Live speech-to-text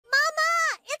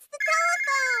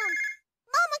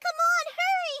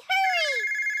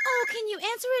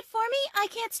answer it for me? I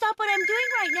can't stop what I'm doing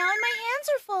right now and my hands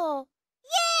are full.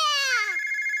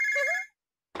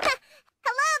 Yeah!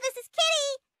 Hello, this is Kitty.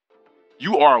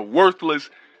 You are a worthless,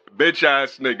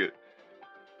 bitch-ass nigga.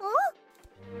 Huh?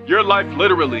 Your life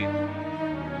literally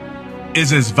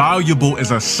is as valuable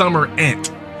as a summer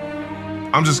ant.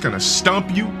 I'm just gonna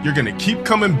stump you. You're gonna keep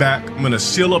coming back. I'm gonna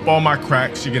seal up all my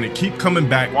cracks. You're gonna keep coming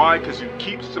back. Why? Because you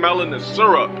keep smelling the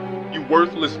syrup, you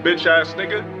worthless bitch-ass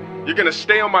nigga. You're gonna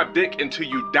stay on my dick until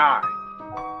you die.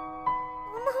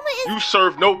 You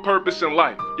serve no purpose in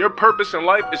life. Your purpose in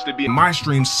life is to be in my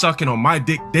stream sucking on my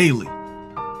dick daily.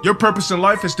 Your purpose in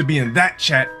life is to be in that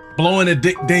chat blowing a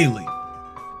dick daily.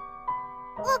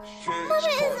 Look, Mama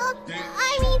is,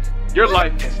 I mean... Your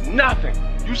life is nothing.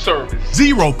 You serve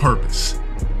zero purpose.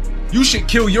 You should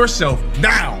kill yourself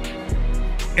now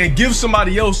and give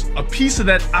somebody else a piece of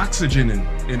that oxygen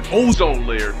and ozone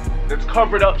layer that's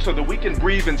covered up so that we can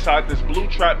breathe inside this blue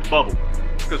trapped bubble.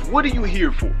 Because what are you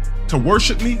here for? To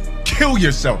worship me? Kill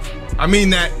yourself. I mean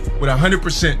that with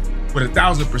 100%, with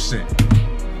 1,000%.